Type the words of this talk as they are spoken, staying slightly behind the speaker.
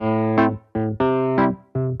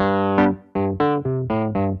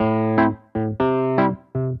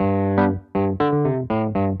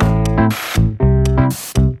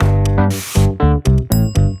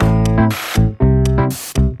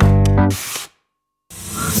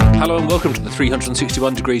Hello and welcome to the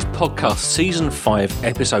 361 Degrees Podcast, Season 5,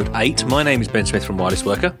 Episode 8. My name is Ben Smith from Wireless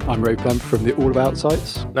Worker. I'm Ray Plumb from the All About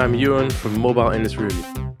sites. And I'm Ewan from Mobile Industry Review.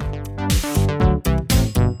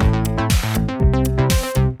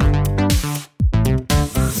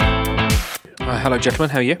 Hello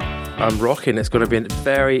gentlemen, how are you? I'm rocking. It's going to be a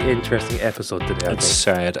very interesting episode today. It's a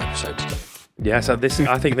sad episode today. Yeah, so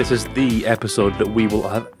I think this is the episode that we will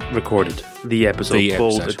have recorded. The episode,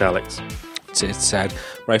 bold italics. It's sad.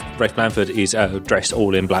 Rafe Blanford is dressed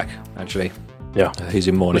all in black, actually. Yeah. He's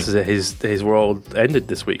in mourning. This is his world ended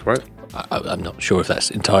this week, right? I'm not sure if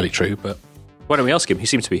that's entirely true, but why don't we ask him? He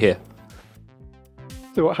seems to be here.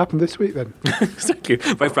 So what happened this week then? Exactly.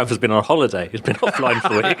 Rafe Blanford's been on holiday. He's been offline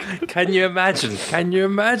for a week. Can you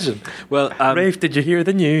imagine? Well, Rafe, did you hear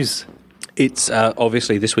the news? It's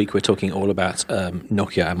obviously this week we're talking all about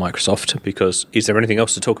Nokia and Microsoft, because is there anything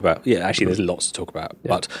else to talk about? Yeah, actually there's lots to talk about,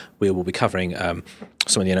 but we will be covering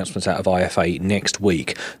some of the announcements out of IFA next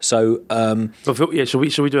week. So,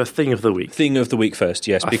 should we do a thing of the week? Thing of the week first,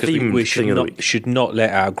 yes, because we should not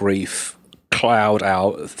let our grief cloud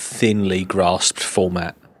our thinly grasped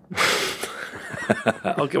format.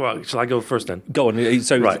 Okay, well, shall I go first then? Go on.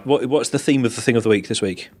 So, right. What's the theme of the thing of the week this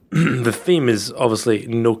week? The theme is obviously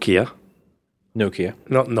Nokia. Not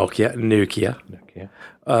Nokia, Nokia.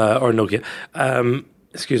 Or Nokia.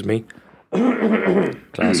 Excuse me.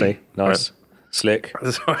 Classy, nice, slick.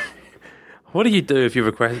 Sorry. What do you do if you're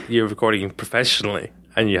recording professionally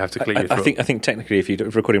and you have to clear your throat? I think technically, if you're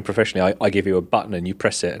recording professionally, I give you a button and you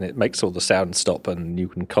press it and it makes all the sound stop and you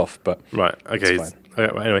can cough. But right, okay. It's fine. Okay,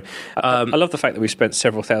 well, anyway, I love the fact that we spent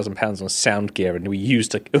several £1,000s on sound gear and we use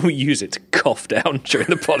it to cough down during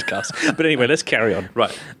the podcast. But anyway, let's carry on.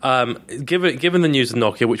 Right. Given the news of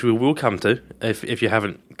Nokia, which we will come to if you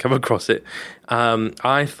haven't come across it,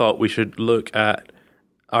 I thought we should look at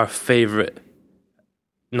our favourite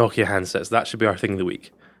Nokia handsets. That should be our thing of the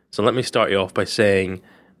week. So let me start you off by saying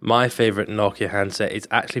my favourite Nokia handset is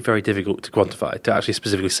actually very difficult to quantify, to actually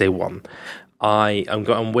specifically say one.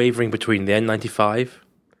 I'm wavering between the N95,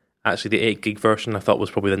 actually the 8 gig version I thought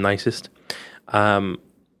was probably the nicest. The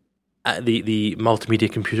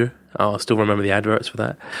multimedia computer, I still remember the adverts for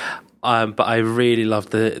that. But I really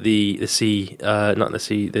loved the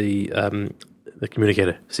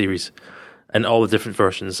communicator series and all the different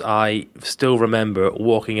versions. I still remember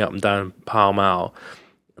walking up and down Pall Mall,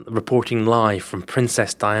 reporting live from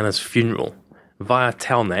Princess Diana's funeral via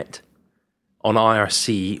Telnet on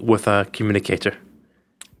IRC with a communicator.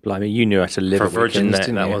 Blimey, you knew how to live for at Virgin weekends, Net.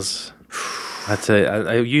 didn't That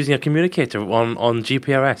you? was using a communicator on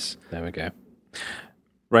GPRS. There we go.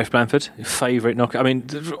 Rafe Blanford, favourite Nokia. I mean,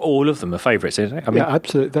 all of them are favourites, isn't it? I mean, Yeah,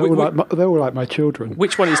 absolutely. They're all like my children.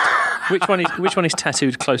 Which one is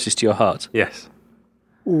tattooed closest to your heart? Yes.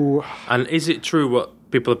 Ooh. And is it true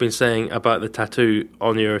what people have been saying about the tattoo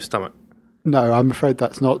on your stomach? No, I'm afraid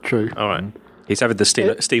that's not true. All right. He's having the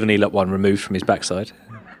Stephen Elop one removed from his backside.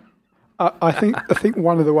 I think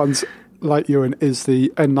one of the ones like Ewan is the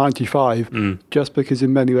N95, just because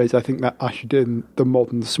in many ways I think that ushered in the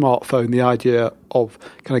modern smartphone, the idea of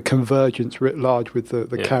kind of convergence writ large with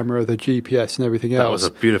the camera, the GPS and everything else. That was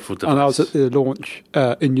a beautiful device. And I was at the launch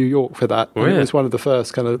in New York for that. Oh, and yeah. It was one of the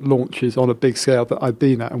first kind of launches on a big scale that I'd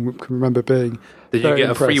been at, and can remember being Did you get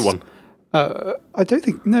impressed. a free one? I don't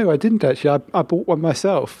think. No, I didn't actually. I bought one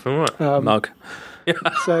myself. All right. Mug.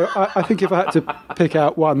 So I think if I had to pick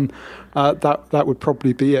out one, that would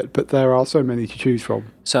probably be it. But there are so many to choose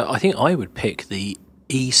from. So I think I would pick the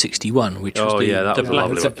E61, which was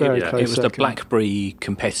the BlackBerry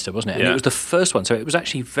competitor, wasn't it? And it was the first one, so it was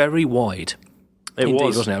actually very wide. Indeed,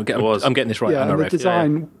 wasn't it? I'm getting this right. Yeah, and the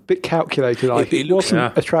design bit calculated. It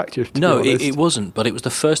wasn't attractive. No, it wasn't. But it was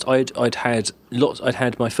the first I'd had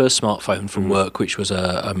my first smartphone from work, which was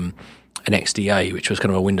an XDA, which was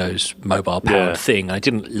kind of a Windows mobile powered thing. I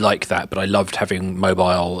didn't like that, but I loved having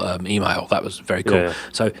mobile email. That was very cool. Yeah.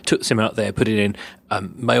 So took the SIM out there, put it in.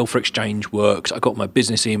 Mail for exchange worked. I got my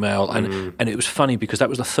business email, and it was funny because that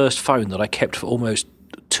was the first phone that I kept for almost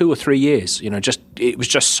 2 or 3 years. It was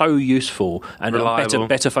just so useful, and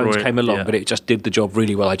better phones came along, but it just did the job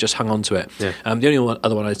really well. I just hung on to it. Yeah. The only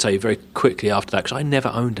other one I'd say very quickly after that, because I never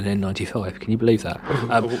owned an N95. Can you believe that?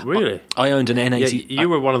 Really? I owned an N80. Yeah, you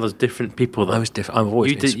were one of those different people. Though. I was different. I've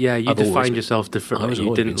always been. You defined yourself differently.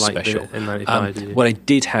 You didn't like special. the N95. Did you? What I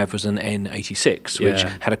did have was an N86, which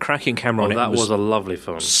had a cracking camera on it. That was a lovely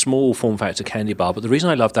phone. Small form factor candy bar, but the reason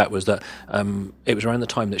I loved that was that it was around the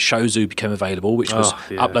time that Shozu became available, which was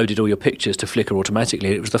uploaded all your pictures to Flickr automatically.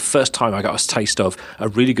 It was the first time I got a taste of a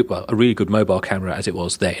really good mobile camera as it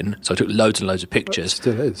was then. So I took loads and loads of pictures. It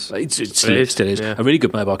still is. It still is. Yeah. A really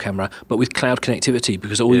good mobile camera, but with cloud connectivity,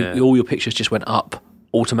 because all your pictures just went up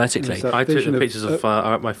automatically. I took the pictures of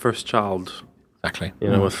my first child. Exactly.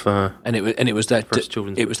 With and it was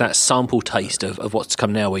that sample taste of what's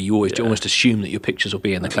come now, where you almost assume that your pictures will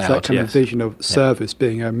be in the cloud. That kind of vision of service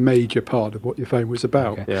being a major part of what your phone was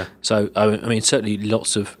about. Okay. Yeah. So I mean, certainly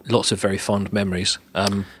lots of very fond memories.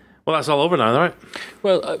 Well, that's all over now, right?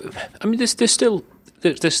 Well, I mean, there's still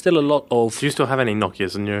a lot of. Do you still have any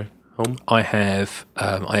Nokias in your home? I have.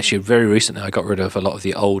 I actually very recently I got rid of a lot of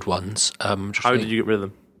the old ones. How did you get rid of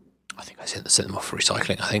them? I think I sent them off for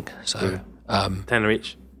recycling. I think so. Tenner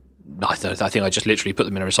each? No, I think I just literally put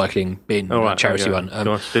them in a recycling bin, charity one.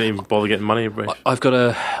 Didn't even bother getting money. I've got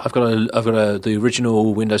the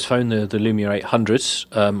original Windows Phone, the Lumia 800.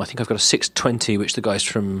 I think I've got a 620, which the guys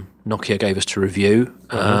from Nokia gave us to review.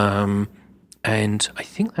 And I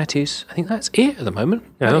think that's it at the moment.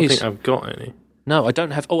 Yeah, I don't think I've got any. No, I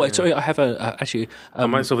don't have. Oh, sorry, I have actually. I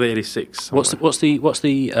might have the 86. What's the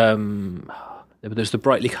there's the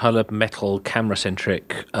brightly coloured metal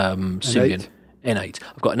camera-centric Symbian N8.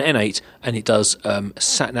 I've got an N8, and it does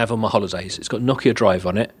sat-nav on my holidays. It's got Nokia Drive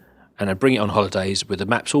on it, and I bring it on holidays with the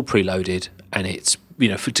maps all preloaded, and it's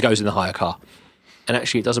it goes in the hire car. And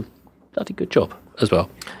actually, it does a bloody good job as well.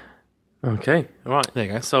 Okay, all right. There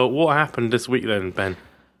you go. So what happened this week then, Ben?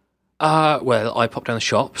 Well, I popped down the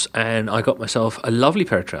shops and I got myself a lovely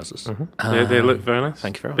pair of trousers. Mm-hmm. They look very nice.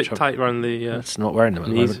 Thank you very much. Bit tight around the. It's not wearing them at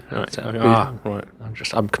the knees. moment.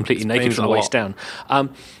 Right. I'm completely naked from the waist down.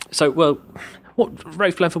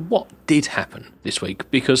 Rafe Blanford, what did happen this week?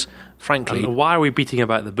 Because frankly, why are we beating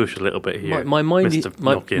about the bush a little bit here? My mind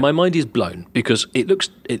is blown because it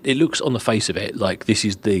looks on the face of it like this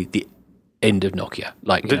is the end of Nokia.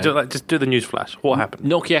 Just do the news flash. What happened?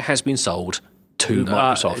 Nokia has been sold to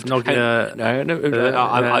Microsoft.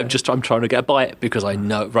 I'm trying to get a bite because I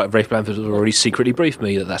know Rafe Blanford has already secretly briefed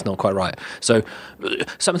me that that's not quite right. So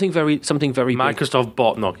something very Microsoft big,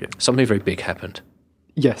 bought Nokia. Something very big happened.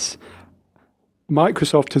 Yes.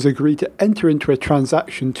 Microsoft has agreed to enter into a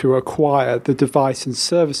transaction to acquire the device and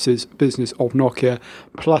services business of Nokia,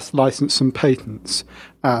 plus license some patents.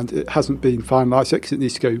 And it hasn't been finalised yet because it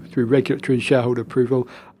needs to go through regulatory and shareholder approval.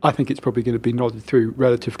 I think it's probably going to be nodded through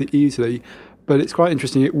relatively easily. But it's quite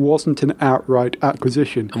interesting. It wasn't an outright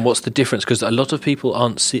acquisition. And what's the difference? Because a lot of people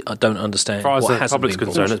don't understand. As far as the public's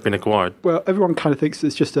concerned, it's been acquired. Well, everyone kind of thinks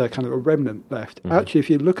it's just a kind of a remnant left. Mm-hmm. Actually,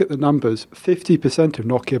 if you look at the numbers, 50% of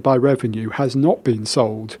Nokia by revenue has not been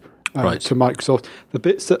sold to Microsoft. The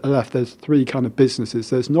bits that are left, there's three kind of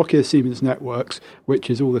businesses. There's Nokia Siemens Networks, which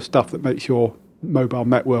is all the stuff that makes your mobile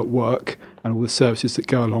network work and all the services that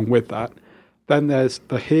go along with that. Then there's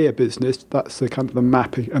the Here business, that's the kind of the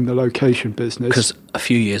mapping and the location business. Because a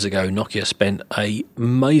few years ago, Nokia spent an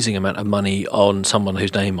amazing amount of money on someone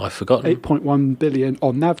whose name I've forgotten. 8.1 billion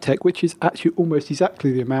on Navtech, which is actually almost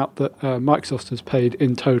exactly the amount that Microsoft has paid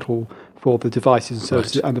in total for the devices and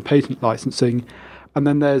services and the patent licensing. And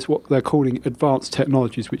then there's what they're calling advanced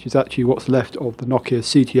technologies, which is actually what's left of the Nokia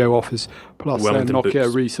CTO office, plus their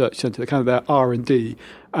Nokia Research Centre, kind of their R&D.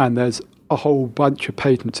 And there's a whole bunch of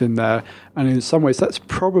patents in there, and in some ways that's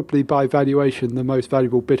probably by valuation the most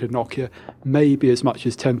valuable bit of Nokia, maybe as much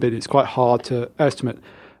as 10 billion. It's quite hard to estimate.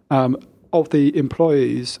 Of the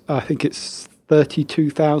employees, I think it's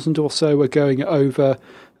 32,000 or so are going over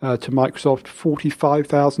to Microsoft,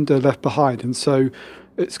 45,000 are left behind, and so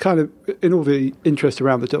it's kind of in all the interest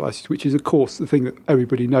around the devices, which is of course the thing that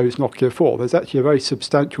everybody knows Nokia for. There's actually a very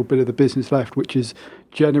substantial bit of the business left, which is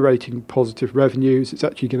generating positive revenues. It's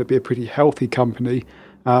actually going to be a pretty healthy company,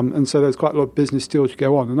 and so there's quite a lot of business still to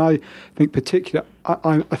go on. And I think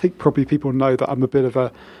I think probably people know that I'm a bit of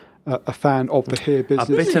a fan of the Here business.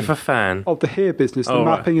 A bit of a fan of the Here business, the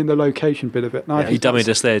mapping and the location bit of it. And he dummied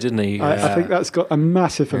us there, didn't he? I think that's got a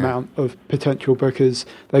massive amount of potential because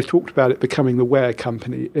they've talked about it becoming the where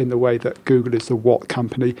company in the way that Google is the what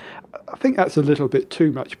company. I think that's a little bit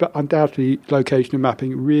too much, but undoubtedly location and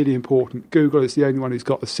mapping really important. Google is the only one who's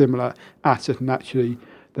got a similar asset, and actually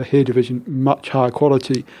the Here division much higher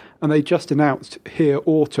quality. And they just announced Here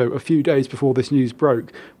Auto a few days before this news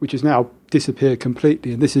broke, which has now disappeared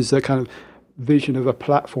completely. And this is a kind of vision of a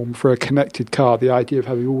platform for a connected car, the idea of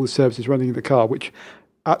having all the services running in the car, which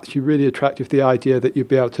actually really attractive, the idea that you'd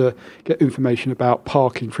be able to get information about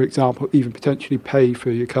parking, for example, even potentially pay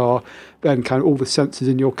for your car, then kind of all the sensors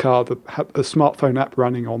in your car, the smartphone app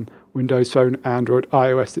running on Windows Phone, Android,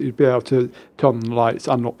 iOS, that you'd be able to turn on the lights,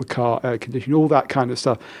 unlock the car, air conditioning, all that kind of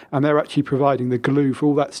stuff. And they're actually providing the glue for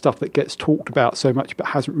all that stuff that gets talked about so much but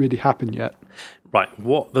hasn't really happened yet. Right.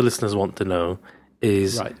 What the listeners want to know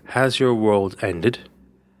is, has your world ended?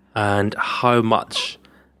 And how much,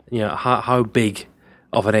 how big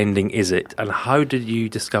of an ending is it? And how did you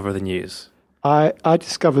discover the news? I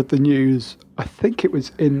discovered the news, I think it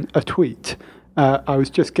was in a tweet. I was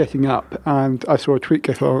just getting up and I saw a tweet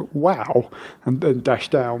go, oh, wow, and then dash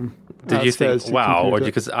down. Did you think, wow? Or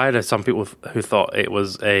because I had some people who thought it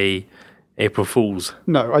was a April Fool's.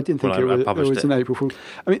 No, I didn't think it was an April Fool's.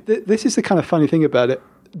 I mean, this is the kind of funny thing about it.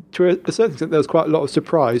 To a certain extent, there was quite a lot of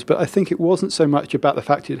surprise, but I think it wasn't so much about the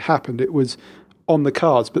fact it happened. It was on the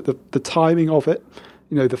cards, but the timing of it,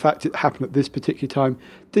 the fact it happened at this particular time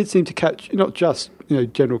did seem to catch not just,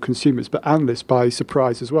 general consumers, but analysts by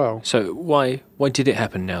surprise as well. So why did it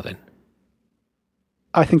happen now then?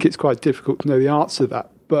 I think it's quite difficult to know the answer to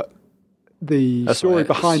that, but the story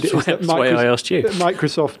behind it is that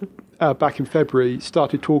Microsoft back in February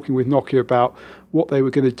started talking with Nokia about what they were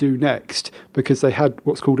going to do next, because they had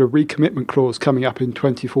what's called a recommitment clause coming up in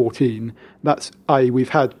 2014. That's, i.e., we've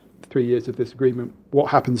had 3 years of this agreement,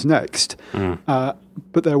 what happens next?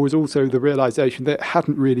 But there was also the realization that it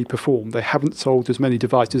hadn't really performed. They haven't sold as many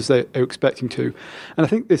devices as they were expecting to. And I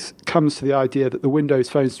think this comes to the idea that the Windows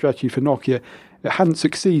Phone strategy for Nokia, it hadn't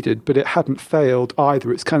succeeded, but it hadn't failed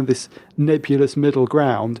either. It's kind of this nebulous middle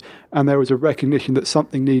ground, and there was a recognition that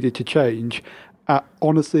something needed to change.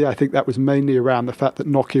 Honestly, I think that was mainly around the fact that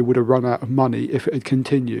Nokia would have run out of money if it had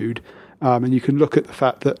continued. And you can look at the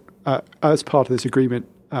fact that as part of this agreement,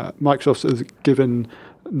 Microsoft has given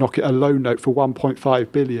Nokia a loan note for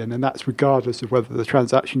 1.5 billion, and that's regardless of whether the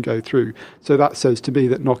transaction go through. So that says to me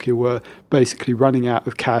that Nokia were basically running out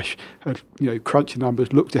of cash, had crunched the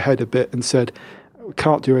numbers, looked ahead a bit, and said, "We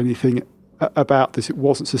can't do anything about this. It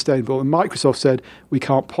wasn't sustainable." And Microsoft said, "We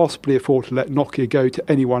can't possibly afford to let Nokia go to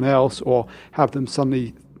anyone else or have them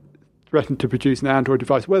suddenly threaten to produce an Android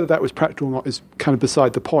device." Whether that was practical or not is kind of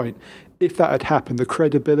beside the point. If that had happened, the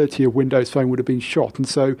credibility of Windows Phone would have been shot. And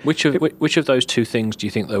so, which of those two things do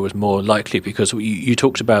you think though was more likely? Because you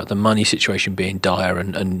talked about the money situation being dire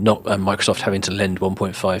and Microsoft having to lend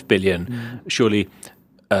 1.5 billion. Surely,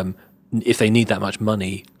 if they need that much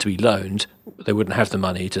money to be loaned, they wouldn't have the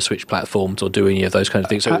money to switch platforms or do any of those kind of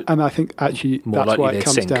things. So and I think actually that's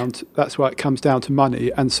why it comes down to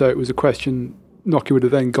money. And so it was a question. Nokia would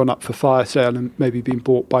have then gone up for fire sale and maybe been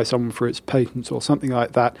bought by someone for its patents or something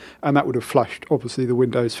like that, and that would have flushed, obviously, the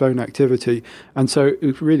Windows Phone activity. And so it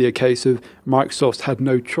was really a case of Microsoft had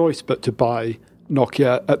no choice but to buy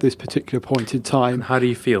Nokia at this particular point in time. And how do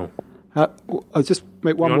you feel? I'll just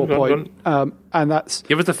make one more point, and that's...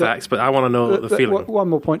 Give us the facts, but I want to know the feeling. One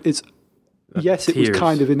more point is, yes, it was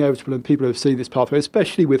kind of inevitable, and people have seen this pathway,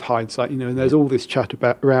 especially with hindsight, and there's all this chat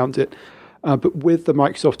around it. But with the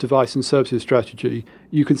Microsoft device and services strategy,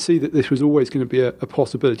 you can see that this was always going to be a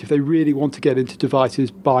possibility. If they really want to get into devices,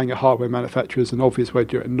 buying a hardware manufacturer is an obvious way to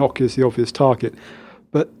do it, and Nokia is the obvious target.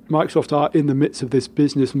 But Microsoft are in the midst of this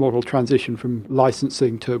business model transition from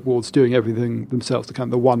licensing towards doing everything themselves, the kind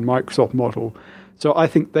of the one Microsoft model. So I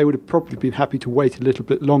think they would have probably been happy to wait a little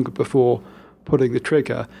bit longer before pulling the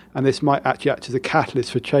trigger, and this might actually act as a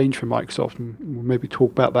catalyst for change for Microsoft, and we'll maybe talk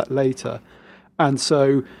about that later. And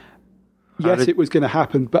so... yes, it was going to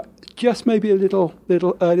happen, but just maybe a little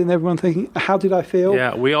early, and everyone thinking, how did I feel?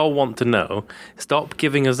 Yeah, we all want to know. Stop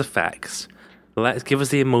giving us the facts. Let's give us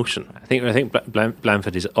the emotion. I think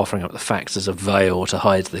Blanford is offering up the facts as a veil to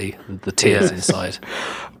hide the tears inside.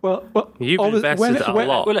 Well, you've invested a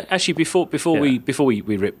lot. Well, actually, before we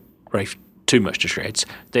rip Rafe too much to shreds,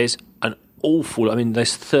 there's an awful. I mean,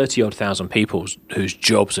 there's 30-odd thousand people whose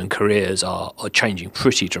jobs and careers are changing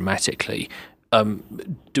pretty dramatically.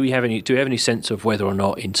 Do we have any sense of whether or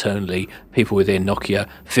not internally people within Nokia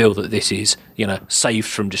feel that this is saved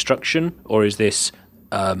from destruction, or is this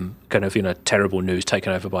kind of terrible news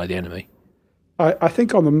taken over by the enemy? I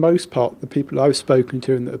think on the most part, the people I've spoken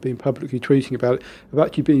to and that have been publicly tweeting about it have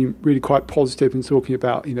actually been really quite positive in talking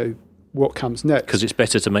about what comes next. Because it's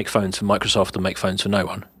better to make phones for Microsoft than make phones for no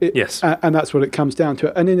one. Yes, and that's what it comes down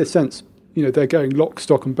to. And in a sense, they're going lock,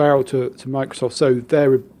 stock, and barrel to Microsoft, so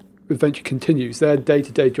their adventure continues. Their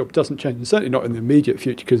day-to-day job doesn't change, and certainly not in the immediate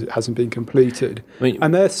future because it hasn't been completed.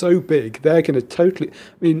 And they're so big, they're going to totally...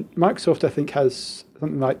 Microsoft, I think, has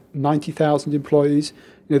something like 90,000 employees.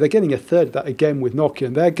 They're getting a third of that again with Nokia,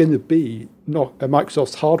 and they're going to be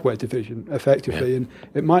Microsoft's hardware division, effectively. Yeah. And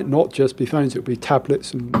it might not just be phones, it'll be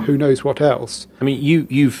tablets and who knows what else.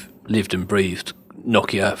 You've lived and breathed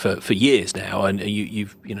Nokia for years now, and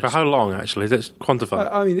you've For how long, actually? Let's quantify.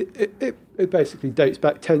 I mean, it basically dates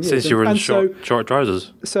back 10 years. Since you were in short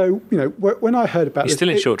trousers. So, when I heard about he's this... still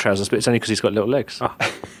in short trousers, but it's only because he's got little legs. Oh.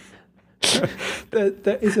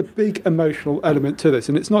 There is a big emotional element to this,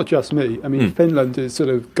 and it's not just me. I mean, Finland has sort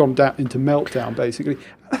of gone down into meltdown, basically.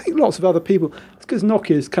 I think lots of other people, it's because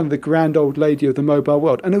Nokia is kind of the grand old lady of the mobile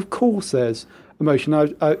world. And of course there's emotion.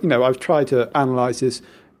 I've tried to analyse this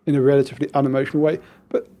in a relatively unemotional way,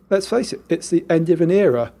 but let's face it, it's the end of an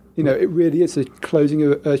era. It really is the closing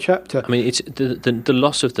of a chapter. I mean, it's the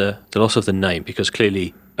loss of the name, because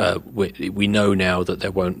clearly we know now that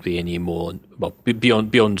there won't be any more. Well,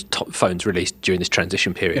 beyond top phones released during this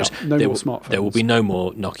transition period, more smartphones. There will be no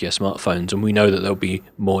more Nokia smartphones, and we know that there'll be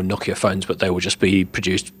more Nokia phones, but they will just be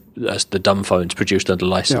produced as the dumb phones produced under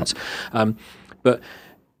license. Yeah. But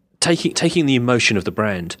taking the emotion of the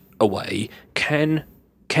brand away, can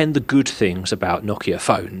the good things about Nokia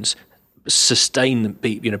phones be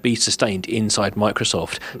sustained inside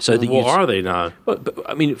Microsoft? So that what are they now? But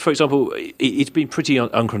I mean, for example, it's been pretty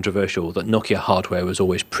uncontroversial that Nokia hardware was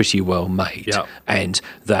always pretty well made, and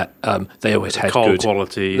that they always had call good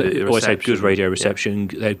quality. They always had good radio reception.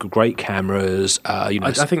 They had great cameras. I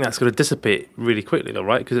think that's going to dissipate really quickly, though,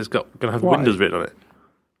 right? Because it's going to have Windows written on it.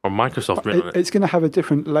 Or Microsoft written on it. It's going to have a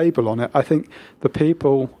different label on it. I think the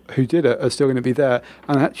people who did it are still going to be there,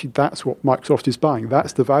 and actually that's what Microsoft is buying.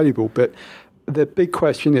 That's the valuable bit. The big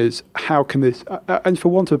question is, how can this, and for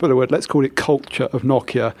want of a better word, let's call it culture of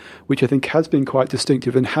Nokia, which I think has been quite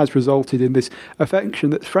distinctive and has resulted in this affection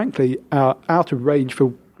that's frankly out of range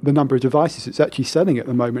for the number of devices it's actually selling at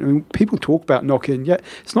the moment. I mean, people talk about Nokia, and yet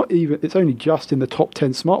it's only just in the top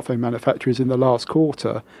 10 smartphone manufacturers in the last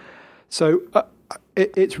quarter. So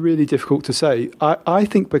it's really difficult to say. I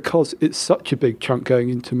think because it's such a big chunk going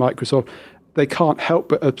into Microsoft, they can't help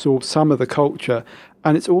but absorb some of the culture.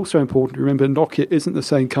 And it's also important to remember Nokia isn't the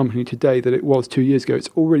same company today that it was 2 years ago. It's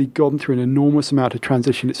already gone through an enormous amount of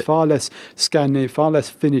transition. It's far less Scandinavian, far less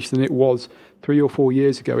Finnish than it was 3 or 4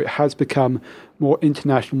 years ago. It has become more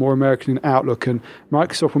international, more American in outlook. And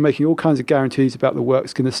Microsoft were making all kinds of guarantees about the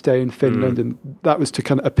work's going to stay in Finland. And that was to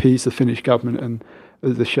kind of appease the Finnish government and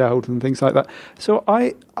the shareholders and things like that. So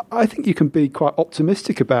I think you can be quite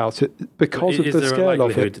optimistic about it because of the scale of it. Is there a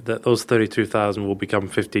likelihood that those 32,000 will become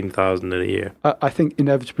 15,000 in a year? I think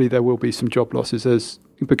inevitably there will be some job losses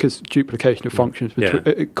because duplication of functions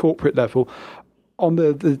at corporate level. On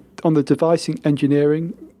the device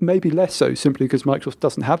engineering, maybe less so, simply because Microsoft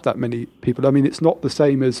doesn't have that many people. I mean, it's not the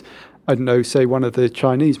same as, I don't know, say one of the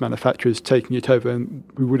Chinese manufacturers taking it over, and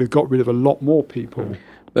we would have got rid of a lot more people.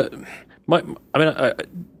 But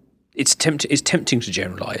it's tempting to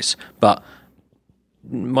generalise, but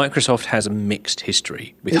Microsoft has a mixed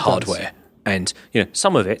history with hardware, and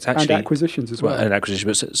some of it's actually and acquisitions as well.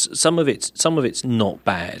 But some of it's not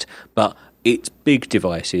bad, but it's big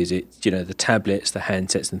devices. It's the tablets, the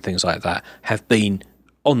handsets, and things like that have been,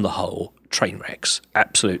 on the whole, train wrecks,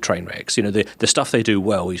 absolute train wrecks. The stuff they do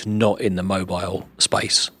well is not in the mobile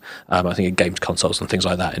space. I think in games consoles and things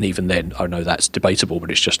like that, and even then, I know that's debatable, but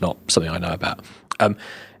it's just not something I know about.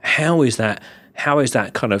 How is that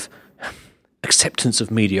kind of acceptance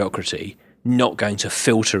of mediocrity not going to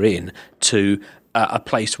filter in to a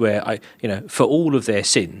place where for all of their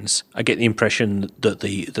sins, I get the impression that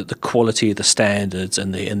the quality of the standards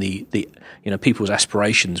and the people's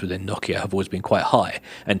aspirations within Nokia have always been quite high.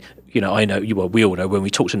 And I know we all know when we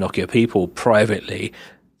talk to Nokia people privately,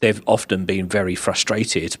 they've often been very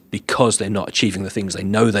frustrated because they're not achieving the things they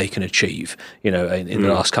know they can achieve, in the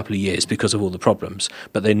last couple of years because of all the problems.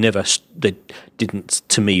 But they didn't,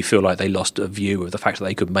 to me, feel like they lost a view of the fact that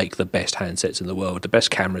they could make the best handsets in the world, the best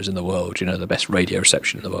cameras in the world, the best radio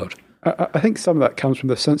reception in the world. I think some of that comes from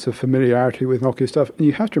the sense of familiarity with Nokia stuff. And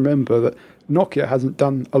you have to remember that Nokia hasn't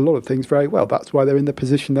done a lot of things very well. That's why they're in the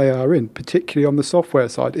position they are in, particularly on the software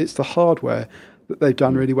side. It's the hardware that they've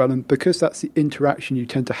done really well, and because that's the interaction you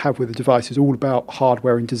tend to have with the device is all about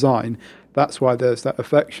hardware and design, that's why there's that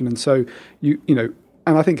affection. And so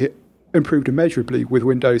and I think it improved immeasurably with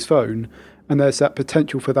Windows Phone, and there's that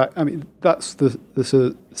potential for that. I mean, that's the sort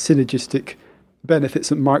of synergistic benefits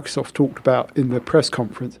that Microsoft talked about in the press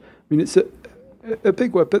conference. I mean, it's a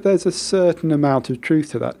big word, but there's a certain amount of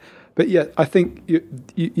truth to that. But yeah, I think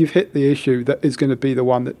you've hit the issue that is going to be the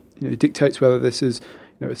one that dictates whether this is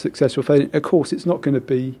a successful failure. Of course, it's not going to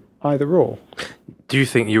be either or. Do you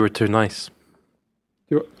think you were too nice?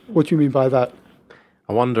 What do you mean by that?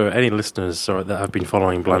 I wonder, any listeners that have been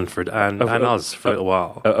following Blandford and us for a little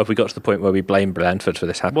while. Have we got to the point where we blame Blandford for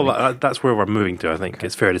this happening? Well, that's where we're moving to, I think.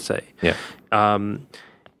 It's fair to say. Yeah.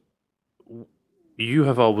 You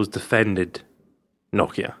have always defended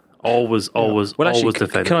Nokia. Always Well, actually,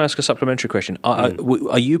 defended. can I ask a supplementary question?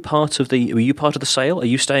 Are you part of the? Were you part of the sale? Are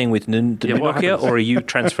you staying with Nokia, or are you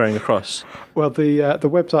transferring across? Well, the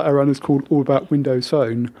website I run is called All About Windows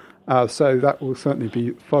Phone, so that will certainly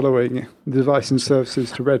be following device and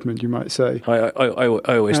services to Redmond, you might say. I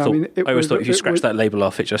always thought if you scratched that that label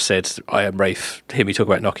off, it just said "I am Rafe. Hear me talk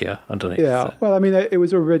about Nokia" underneath. Yeah, well, I mean, it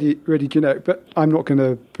was already really generic, but I'm not going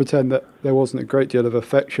to pretend that there wasn't a great deal of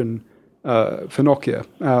affection for Nokia,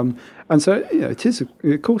 and so it is.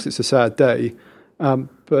 Of course, it's a sad day,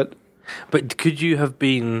 but could you have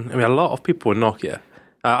been? I mean, a lot of people in Nokia.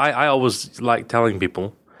 I always like telling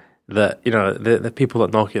people that the people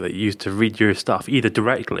at Nokia that used to read your stuff either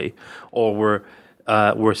directly or were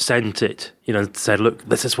sent it. Said, "Look,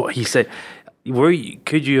 this is what he said."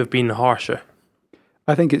 Could you have been harsher?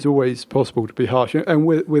 I think it's always possible to be harsh, and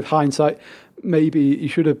with hindsight, maybe you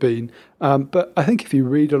should have been. But I think if you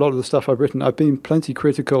read a lot of the stuff I've written, I've been plenty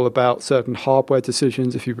critical about certain hardware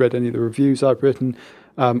decisions. If you've read any of the reviews I've written,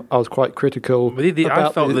 I was quite critical. I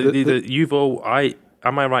felt that you've all.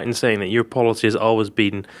 Am I right in saying that your policy has always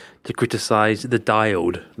been to criticise the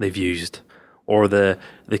diode they've used, or the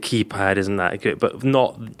keypad isn't that good, but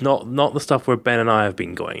not the stuff where Ben and I have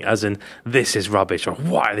been going, as in this is rubbish or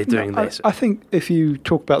why are they doing this? I think if you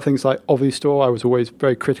talk about things like Obvistore, I was always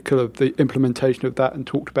very critical of the implementation of that and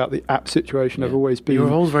talked about the app situation. I've always been. You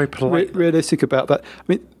were always very polite, realistic about that. I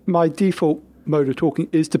mean, my default mode of talking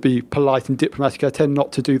is to be polite and diplomatic. I tend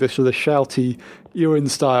not to do this sort of shouty Ewan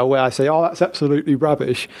style where I say, "Oh, that's absolutely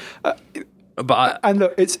rubbish." And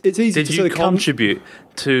look, it's easy. Did to you sort of contribute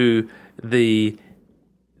to the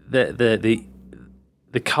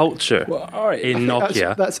culture in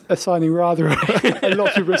Nokia? That's assigning rather a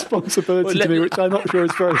lot of responsibility to me, which I'm not sure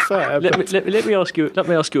is very fair. Let me ask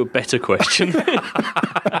you a better question.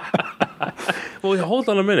 Well, hold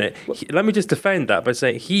on a minute. Let me just defend that by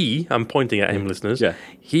saying I'm pointing at him, listeners. Yeah.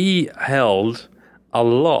 He held a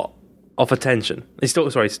lot of attention. He still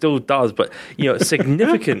does, but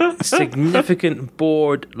significant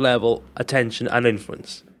board level attention and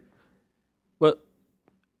influence. Well,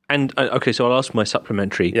 and okay, so I'll ask my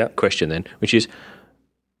supplementary question then, which is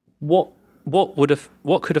what could have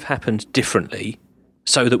happened differently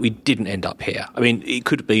so that we didn't end up here? I mean, it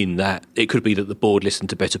could be that the board listened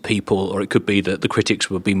to better people, or it could be that the critics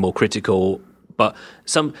would be more critical. But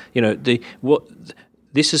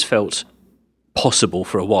this has felt possible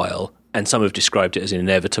for a while, and some have described it as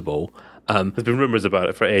inevitable. There's been rumours about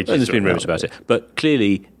it for ages. There's been rumours about it, but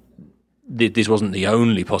clearly this wasn't the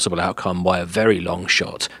only possible outcome by a very long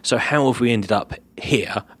shot. So how have we ended up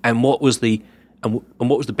here, and what was the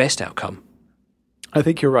best outcome? I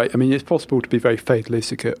think you're right. I mean, it's possible to be very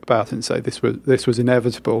fatalistic about it and say this was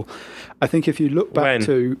inevitable. I think if you look back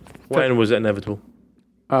when was it inevitable?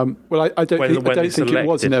 Well, I don't think it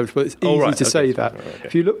was inevitable. It's easy to say that. Right, okay.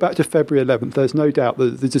 If you look back to February 11th, there's no doubt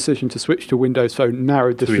that the decision to switch to Windows Phone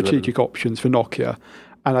narrowed the strategic options for Nokia.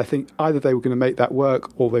 And I think either they were going to make that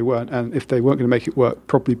work or they weren't. And if they weren't going to make it work,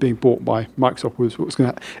 probably being bought by Microsoft was what was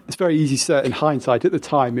going to happen. It's very easy to say in hindsight. At the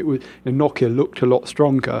time, it was Nokia looked a lot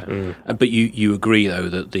stronger. But you agree, though,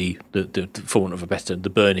 that the for want of a better,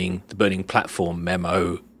 the burning platform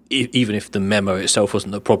memo, even if the memo itself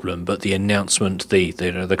wasn't the problem, but the announcement, the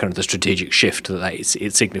kind of the strategic shift that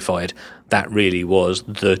it signified, that really was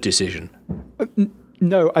the decision.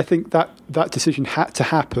 No, I think that decision had to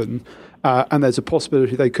happen. And there's a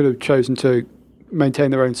possibility they could have chosen to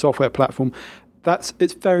maintain their own software platform.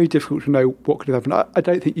 It's very difficult to know what could have happened. I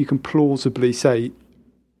don't think you can plausibly say,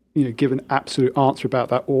 give an absolute answer about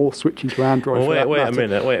that, or switching to Android. Well, wait a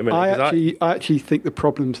minute. I actually think the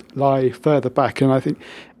problems lie further back, and I think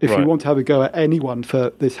if you want to have a go at anyone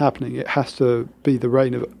for this happening, it has to be the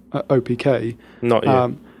reign of OPK, not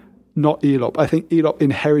you. Not Elop. I think Elop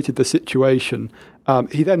inherited the situation.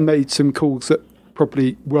 He then made some calls that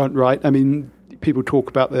probably weren't right. I mean, people talk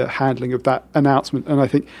about the handling of that announcement, and I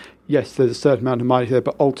think, yes, there's a certain amount of money there,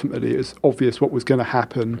 but ultimately it was obvious what was going to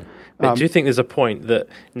happen. Do you think there's a point that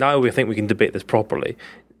now we think we can debate this properly?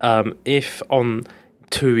 If on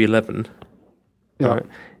 2.11,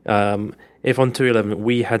 if on 2.11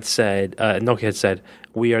 we had said, Nokia had said,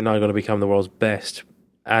 we are now going to become the world's best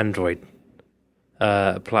Android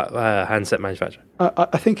handset manufacturer.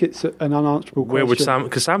 I think it's an unanswerable question. Where would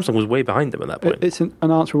because Samsung was way behind them at that point. It's an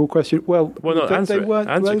unanswerable question. They weren't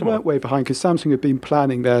way behind, because Samsung had been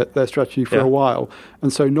planning their strategy for a while,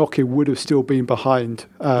 and so Nokia would have still been behind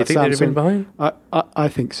Samsung. You think they'd have been behind? I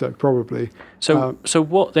think so, probably. So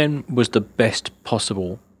what then was the best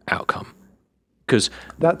possible outcome? Because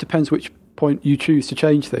that depends which point you choose to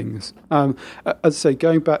change things. As I say,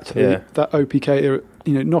 going back to that OPK era,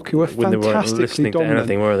 Nokia were when they weren't fantastically listening dominant. to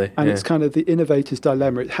anything, were they? And it's kind of the innovator's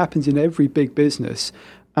dilemma. It happens in every big business.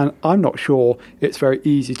 And I'm not sure it's very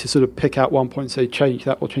easy to sort of pick out one point and say, change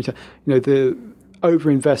that or change that. The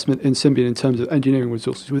overinvestment in Symbian in terms of engineering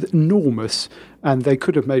resources was enormous, and they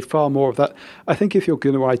could have made far more of that. I think if you're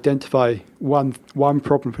going to identify one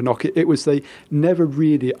problem for Nokia, it was they never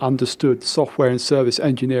really understood software and service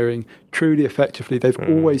engineering truly effectively. They've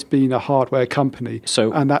always been a hardware company,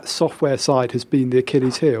 and that software side has been the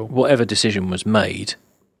Achilles heel. Whatever decision was made,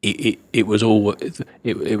 it was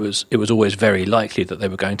always very likely that they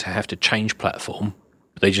were going to have to change platform.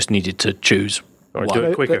 They just needed to choose. Or do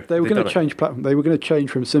it quicker. They were going to change platform. They were going to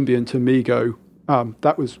change from Symbian to MeeGo.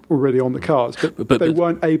 That was already on the cards, but they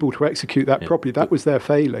weren't able to execute that properly. That was their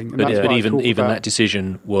failing. But even that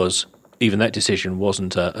decision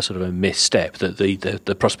wasn't a sort of a misstep. That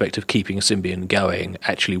the prospect of keeping Symbian going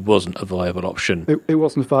actually wasn't a viable option. It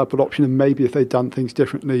wasn't a viable option, and maybe if they'd done things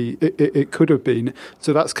differently, it could have been.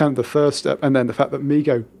 So that's kind of the first step, and then the fact that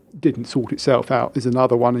MeeGo didn't sort itself out is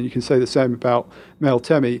another one, and you can say the same about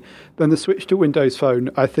Meltemi. Then the switch to Windows Phone,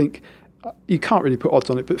 I think you can't really put odds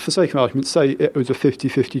on it, but for sake of argument, say it was a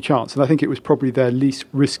 50-50 chance, and I think it was probably their least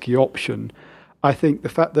risky option. I think the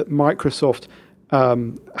fact that Microsoft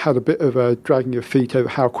had a bit of a dragging of feet over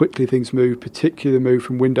how quickly things moved, particularly the move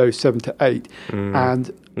from Windows 7 to 8,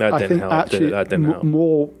 and I think actually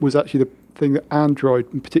more was actually the thing that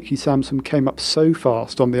Android, and particularly Samsung, came up so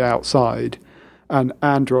fast on the outside, and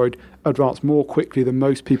Android advanced more quickly than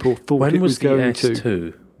most people thought it was going to. When was the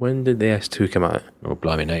S2? When did the S2 come out? Oh,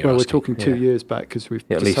 blimey, now you're Well, we're asking. talking 2 years back because we've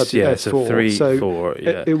At just least, had the S4. so 3, so 4,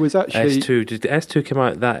 yeah. It was actually... S2, did the S2 come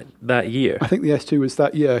out that year? I think the S2 was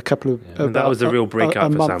that year, a couple of... And that was the real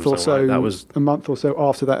breakout for month Samsung, or so, right? That was a month or so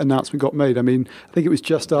after that announcement got made. I mean, I think it was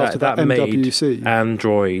just after that MWC. Made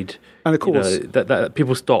Android... And of course... that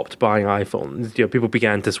people stopped buying iPhones. People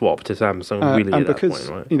began to swap to Samsung really at that point,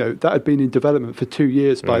 right? That had been in development for 2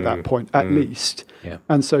 years by that point, at least. Yeah.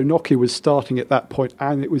 And so Nokia was starting at that point,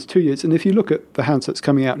 and it was 2 years. And if you look at the handsets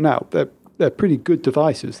coming out now, they're pretty good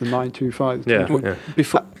devices, the 925. Yeah.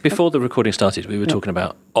 Before the recording started, we were talking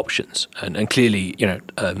about options, and clearly,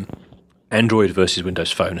 Android versus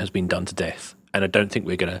Windows Phone has been done to death, and I don't think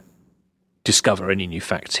we're going to discover any new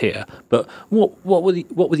facts here. But what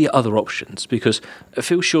were the other options? Because I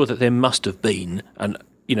feel sure that there must have been, and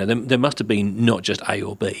there must have been not just A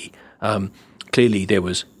or B. Clearly, there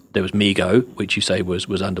was MeeGo, which you say was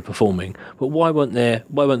underperforming. But why weren't there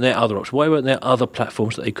other options? Why weren't there other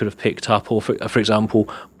platforms that they could have picked up? Or for example,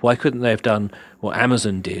 why couldn't they have done what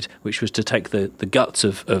Amazon did, which was to take the guts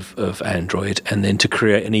of Android and then to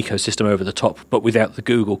create an ecosystem over the top, but without the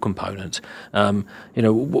Google component?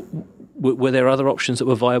 Were there other options that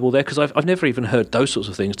were viable there? Because I've never even heard those sorts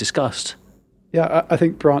of things discussed. Yeah, I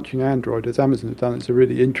think branching Android, as Amazon has done, is a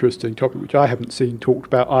really interesting topic, which I haven't seen talked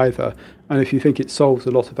about either. And if you think it solves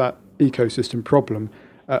a lot of that ecosystem problem,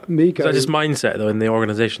 MeeGo... Is that just mindset, though, in the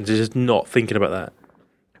organisations? They're just not thinking about that?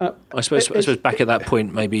 I suppose back at that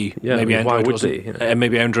point, maybe Android wasn't,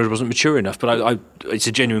 maybe Android wasn't mature enough. But it's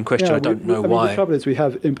a genuine question. Yeah, I don't know why. The trouble is, we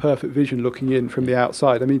have imperfect vision looking in from the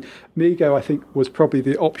outside. I mean, MeeGo, I think, was probably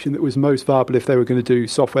the option that was most viable if they were going to do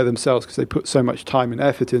software themselves, because they put so much time and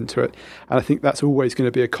effort into it. And I think that's always going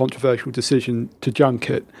to be a controversial decision to junk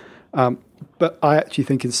it. But I actually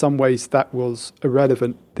think in some ways that was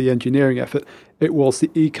irrelevant, the engineering effort. It was the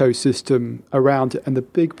ecosystem around it. And the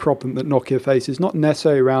big problem that Nokia faced is not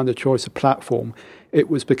necessarily around the choice of platform. It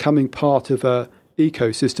was becoming part of a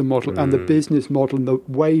ecosystem model, and the business model and the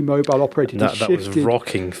way mobile operated is shifted that was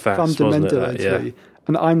rocking fast, fundamentally. wasn't it? Yeah.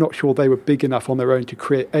 And I'm not sure they were big enough on their own to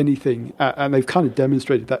create anything. And they've kind of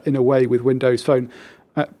demonstrated that in a way with Windows Phone.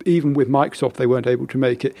 Even with Microsoft, they weren't able to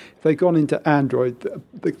make it. If they'd gone into Android,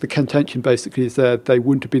 the contention basically is that they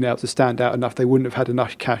wouldn't have been able to stand out enough. They wouldn't have had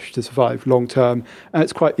enough cash to survive long term. And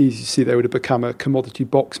it's quite easy to see they would have become a commodity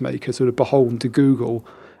box maker, sort of beholden to Google,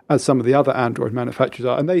 as some of the other Android manufacturers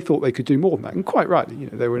are. And they thought they could do more than that. And quite rightly,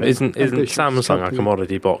 they were. Isn't Samsung a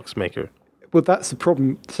commodity box maker? Well, that's the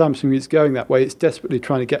problem. Samsung is going that way. It's desperately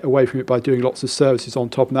trying to get away from it by doing lots of services on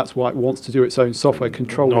top, and that's why it wants to do its own software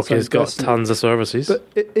control. Nokia's got tons of services.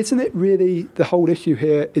 But isn't it really, the whole issue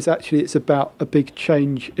here is actually it's about a big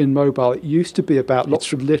change in mobile. It used to be about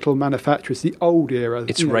lots of little manufacturers, the old era.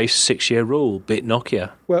 It's race 6-year rule, bit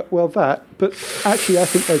Nokia. Well, that. But actually, I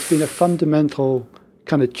think there's been a fundamental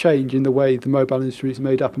kind of change in the way the mobile industry is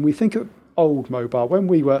made up. And we think of old mobile. When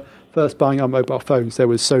we were first buying our mobile phones, there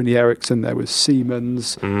was Sony Ericsson, there was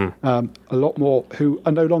Siemens, a lot more who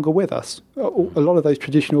are no longer with us. A lot of those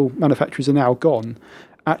traditional manufacturers are now gone.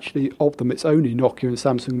 actually of them, it's only Nokia and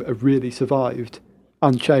Samsung that have really survived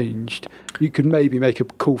unchanged. You could maybe make a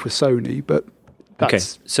call for Sony, but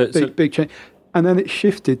that's big change. And then it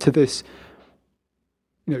shifted to this,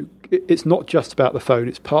 it's not just about the phone,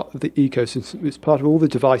 it's part of the ecosystem, it's part of all the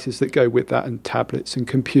devices that go with that, and tablets and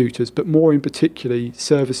computers, but more in particularly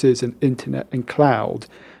services and internet and cloud.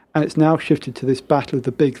 And it's now shifted to this battle of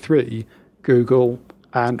the big three, Google,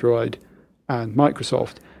 Android, and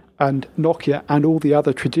Microsoft. And Nokia and all the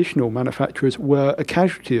other traditional manufacturers were a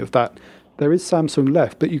casualty of that. There is Samsung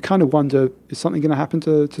left, but you kind of wonder, is something going to happen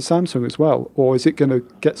to Samsung as well? Or is it going to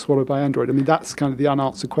get swallowed by Android? I mean, that's kind of the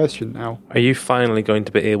unanswered question now. Are you finally going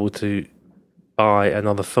to be able to buy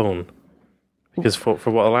another phone? Because for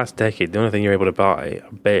the last decade, the only thing you're able to buy,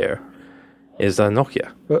 bare, is a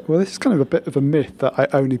Nokia. Well, this is kind of a bit of a myth that I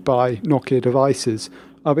only buy Nokia devices.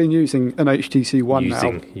 I've been using an HTC One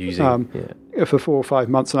for 4 or 5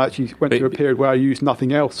 months, and I actually went through a period where I used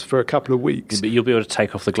nothing else for a couple of weeks. But you'll be able to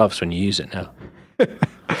take off the gloves when you use it now.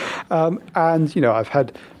 And, I've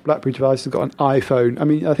had BlackBerry devices, got an iPhone. I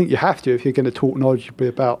mean, I think you have to if you're going to talk knowledgeably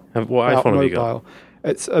about what iPhone have you got?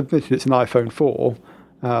 It's an iPhone 4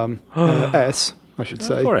 S. I should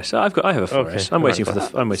say. 4S. I have a 4S. Okay. I'm waiting for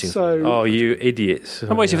the. I'm waiting. Oh, you idiots!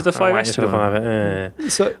 I'm waiting for the 5S to come.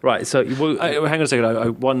 Hang on a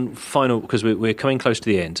second. One final, because we're coming close to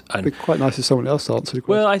the end. And it'd be quite nice if someone else answered the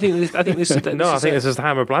question. Well, I think this. I think this is the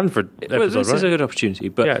Hammer Blandford episode. This is a good opportunity,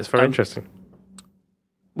 but it's very interesting.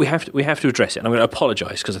 We have to address it, and I'm going to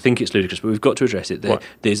apologise because I think it's ludicrous, but we've got to address it.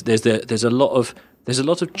 There's a lot of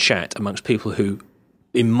chat amongst people who,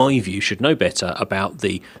 in my view, should know better about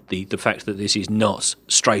the fact that this is not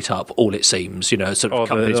straight up all it seems. Sort of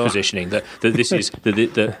company's positioning that this is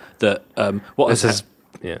the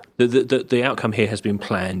outcome here has been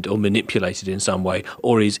planned or manipulated in some way,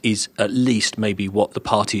 or is at least maybe what the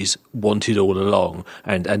parties wanted all along,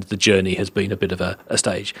 and the journey has been a bit of a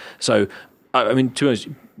stage. So, I mean, to be honest,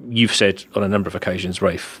 you've said on a number of occasions,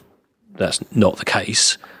 Rafe, that's not the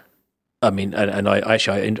case. I mean, and I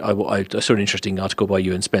saw an interesting article by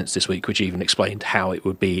you and Spence this week, which even explained how it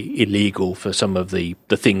would be illegal for some of the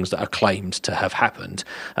things that are claimed to have happened,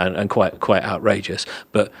 and quite outrageous.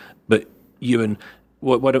 But Ewan,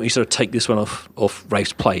 why don't we sort of take this one off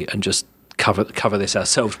Rafe's plate and just cover this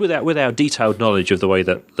ourselves with our detailed knowledge of the way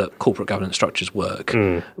that corporate governance structures work,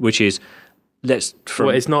 which is. Well,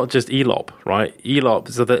 it's not just ELOP, right? ELOP,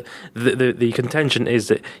 so that the contention is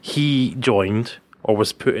that he joined or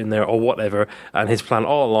was put in there or whatever, and his plan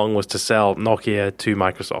all along was to sell Nokia to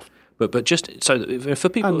Microsoft. But just so for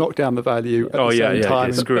people, and knock down the value at the same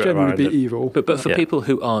time, and generally be evil. But for people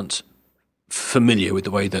who aren't familiar with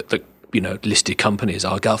the way that listed companies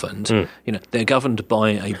are governed, they're governed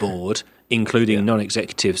by a board, including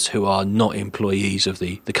non-executives who are not employees of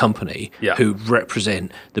the company, who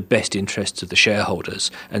represent the best interests of the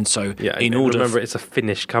sharedholders. And so, remember, it's a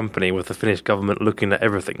Finnish company with the Finnish government looking at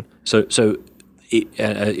everything. So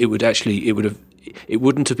it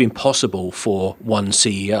wouldn't have been possible for one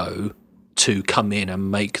CEO to come in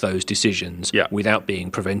and make those decisions without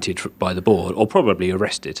being prevented by the board or probably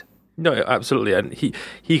arrested. No, absolutely. And he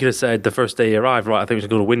could have said the first day he arrived, right, I think we should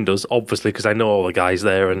go to Windows, obviously, because I know all the guys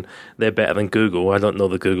there and they're better than Google. I don't know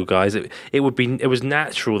the Google guys. It was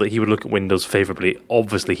natural that he would look at Windows favourably.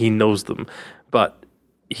 Obviously, he knows them. But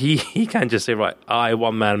he can't just say, right,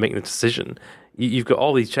 one man making the decision. You've got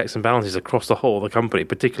all these checks and balances across the whole of the company,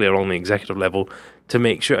 particularly along the executive level, to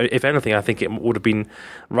make sure, if anything, I think it would have been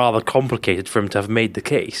rather complicated for him to have made the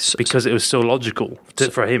case because it was so logical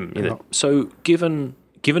for him. So given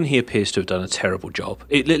he appears to have done a terrible job,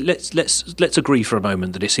 let's agree for a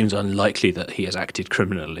moment that it seems unlikely that he has acted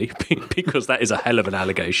criminally, because that is a hell of an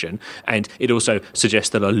allegation, and it also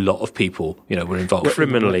suggests that a lot of people, were involved.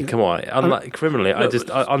 Criminally, come on, criminally.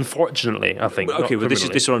 Unfortunately, I think. Okay, well, this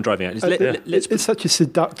is what I'm driving at. It's such a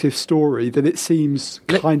seductive story that it seems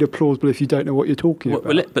kind of plausible if you don't know what you're talking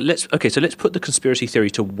about. Let's put the conspiracy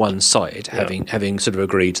theory to one side, having sort of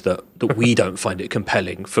agreed that we don't find it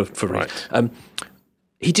compelling for right.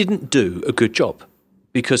 He didn't do a good job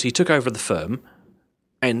because he took over the firm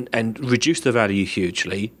and reduced the value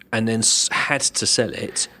hugely, and then had to sell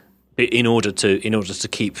it in order to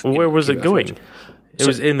keep. Well, where was it going? It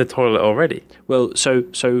was in the toilet already. Well, so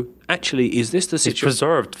actually, is this the situation? It's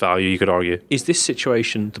preserved value, you could argue. Is this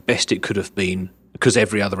situation the best it could have been because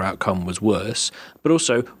every other outcome was worse? But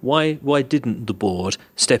also, why didn't the board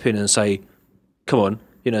step in and say, "Come on,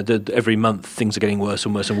 every month things are getting worse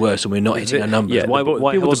and worse and worse, and we're not hitting our numbers. Yeah,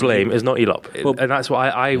 people to blame is not ELOP, and that's why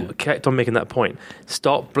I kept on making that point.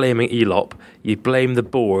 Stop blaming ELOP. You blame the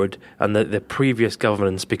board and the previous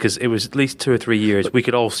governance, because it was at least 2 or 3 years. We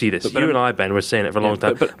could all see this. You and I, Ben, were saying it for a long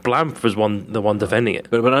time. But Blamf was the one defending it.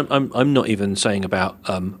 But I'm not even saying about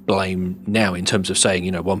blame now in terms of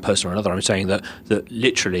saying one person or another. I'm saying that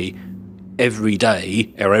literally every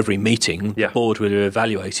day or every meeting, the board would have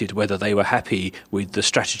evaluated whether they were happy with the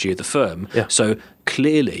strategy of the firm. Yeah. So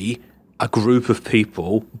clearly, a group of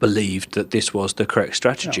people believed that this was the correct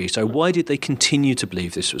strategy. Yeah. So why did they continue to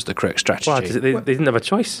believe this was the correct strategy? Well, they didn't have a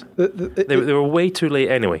choice. They were way too late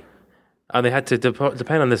anyway. And they had to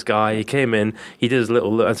depend on this guy. He came in, he did his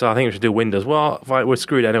little, and so I think we should do Windows. Well, fine, we're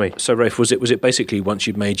screwed anyway. So, Rafe, was it basically once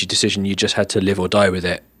you'd made your decision, you just had to live or die with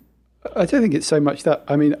it? I don't think it's so much that.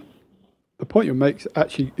 I mean, the point you make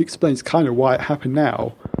actually explains kind of why it happened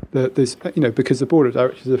now. That this, because the board of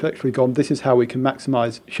directors has effectively gone, this is how we can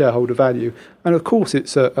maximise shareholder value. And of course,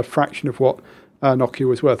 it's a fraction of what Nokia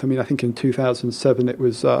was worth. I mean, I think in 2007 it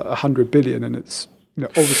was 100 billion, and it's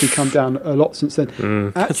obviously come down a lot since then.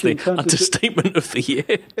 Actually, that's the understatement of the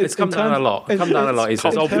year. It's come down a lot. It's come down a lot. It's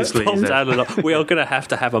obviously come down a lot. We are going to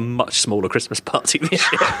have a much smaller Christmas party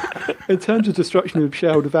this year. In terms of destruction of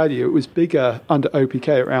shareholder value, it was bigger under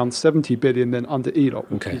OPK, around 70 billion, than under ELOP,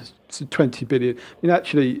 which is 20 billion. I mean,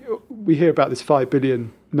 actually, we hear about this 5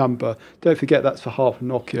 billion number. Don't forget that's for half of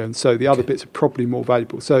Nokia, and so the other bits are probably more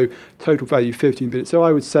valuable. So total value 15 billion. So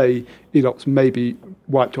I would say ELOP's maybe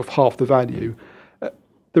wiped off half the value.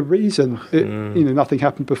 The reason nothing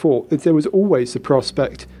happened before is there was always the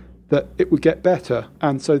prospect that it would get better,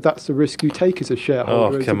 and so that's the risk you take as a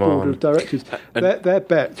shareholder, as a board of directors. Their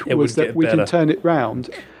bet was that we can turn it round.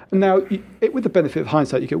 And now, with the benefit of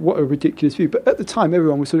hindsight, you get what a ridiculous view. But at the time,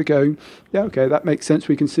 everyone was sort of going, yeah, okay, that makes sense.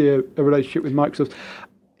 We can see a relationship with Microsoft.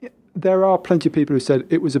 There are plenty of people who said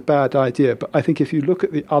it was a bad idea, but I think if you look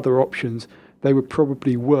at the other options, they were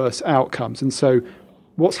probably worse outcomes. And so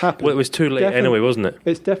what's happened... Well, it was too late anyway, wasn't it?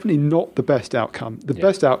 It's definitely not the best outcome. The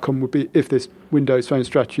best outcome would be if this Windows Phone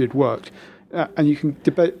strategy had worked. And you can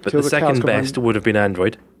debate... But the second best would have been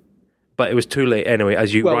Android. But it was too late anyway,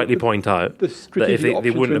 as you rightly point out, that if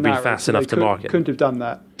they wouldn't have been fast enough to market. Couldn't have done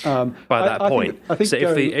that. By that point. I think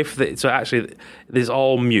so actually, this is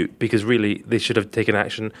all mute, because really they should have taken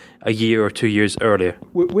action a year or 2 years earlier.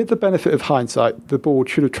 With the benefit of hindsight, the board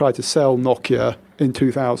should have tried to sell Nokia in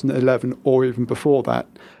 2011 or even before that.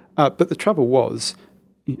 But the trouble was,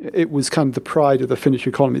 it was kind of the pride of the Finnish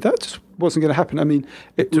economy. That just wasn't going to happen. I mean,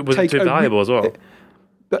 it was too valuable as well.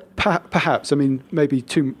 Perhaps, I mean, maybe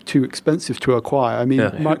too expensive to acquire. I mean,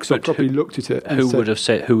 Microsoft probably looked at it. And who would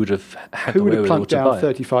have plunked down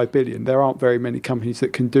 35 billion? There aren't very many companies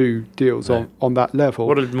that can do deals on that level.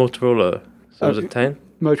 What did Motorola? So was it 10?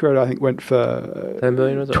 Motorola, I think, went for 10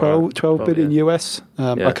 billion. Was it 12 billion US.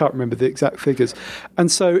 I can't remember the exact figures. And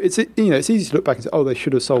so it's easy to look back and say, oh, they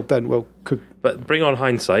should have sold then. Well, but bring on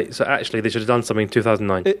hindsight. So actually, they should have done something in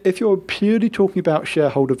 2009. If you're purely talking about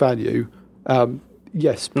shareholder value.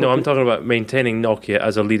 Yes. Probably. No, I'm talking about maintaining Nokia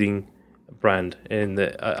as a leading brand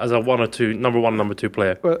as a number one, number two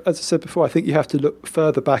player. Well, as I said before, I think you have to look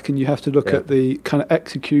further back, and you have to look at the kind of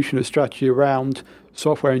execution of strategy around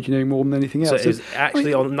software engineering more than anything else. So it's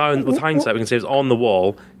actually with hindsight, we can say it was on the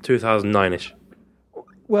wall 2009ish.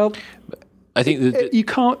 Well, I think you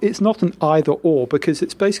can't. It's not an either or, because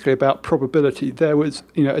it's basically about probability. There was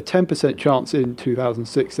a 10% chance in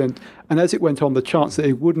 2006, and as it went on, the chance that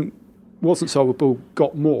it wasn't solvable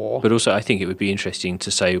got more. But also, I think it would be interesting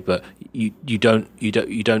to say, but you don't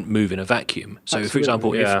move in a vacuum. So, absolutely. For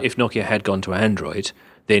example, if Nokia had gone to Android,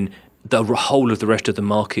 then the whole of the rest of the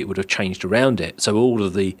market would have changed around it. So all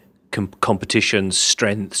of the competitions,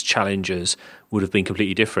 strengths, challenges would have been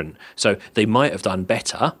completely different. So they might have done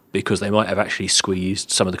better because they might have actually squeezed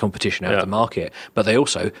some of the competition out of the market, but they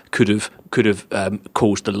also could have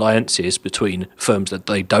caused alliances between firms that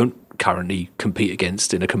they don't currently compete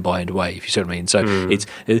against in a combined way, if you see what I mean. So it's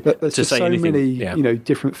there's to say so anything, many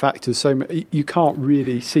different factors. So you can't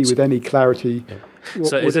really see with any clarity.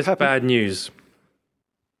 So is this bad news?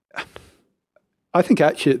 I think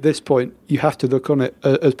actually at this point you have to look on it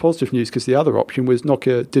as positive news, because the other option was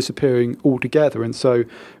Nokia disappearing altogether, and so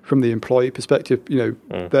from the employee perspective,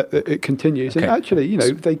 that it continues. Okay. And actually,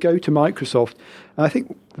 they go to Microsoft, and I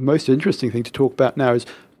think the most interesting thing to talk about now is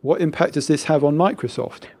what impact does this have on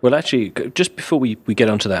Microsoft? Well, actually, just before we get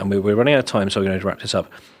onto that, and we're running out of time, so we're going to wrap this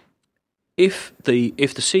up. If the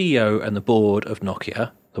CEO and the board of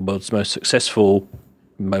Nokia, the world's most successful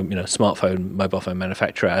smartphone, mobile phone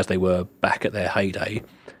manufacturer, as they were back at their heyday,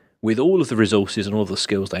 with all of the resources and all the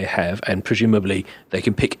skills they have, and presumably they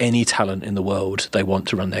can pick any talent in the world they want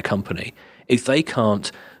to run their company, if they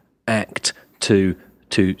can't act to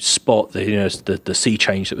spot the sea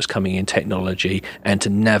change that was coming in technology and to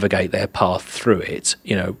navigate their path through it,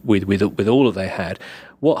 with all that they had,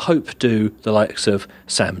 what hope do the likes of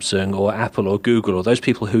Samsung or Apple or Google or those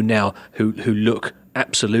people who look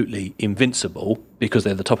absolutely invincible because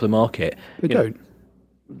they're the top of the market? They don't.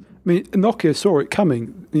 I mean, Nokia saw it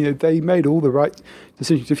coming. They made all the right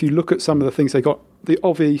decisions. If you look at some of the things they got, the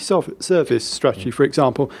OVI service strategy, for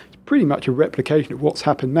example, is pretty much a replication of what's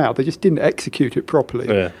happened now. They just didn't execute it properly.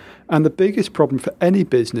 Yeah. And the biggest problem for any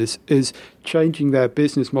business is changing their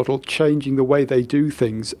business model, changing the way they do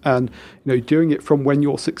things, and doing it from when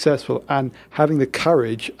you're successful, and having the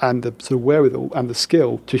courage and the sort of wherewithal and the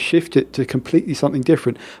skill to shift it to completely something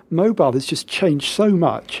different. Mobile has just changed so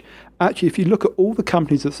much. Actually, if you look at all the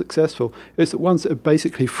companies that are successful, it's the ones that are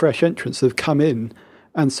basically fresh entrants that have come in.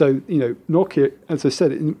 And so, Nokia, as I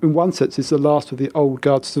said, in one sense, is the last of the old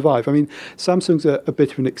guard to survive. I mean, Samsung's a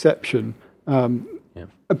bit of an exception.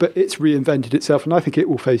 But it's reinvented itself, and I think it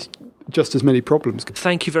will face just as many problems.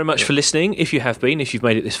 Thank you very much for listening. If you've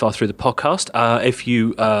made it this far through the podcast, if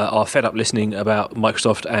you are fed up listening about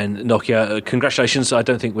Microsoft and Nokia, congratulations. I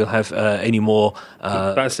don't think we'll have any more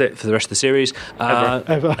That's it for the rest of the series.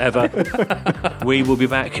 Ever. We will be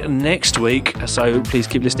back next week, so please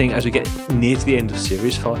keep listening as we get near to the end of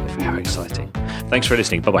Series 5. How exciting. Thanks for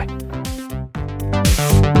listening. Bye-bye.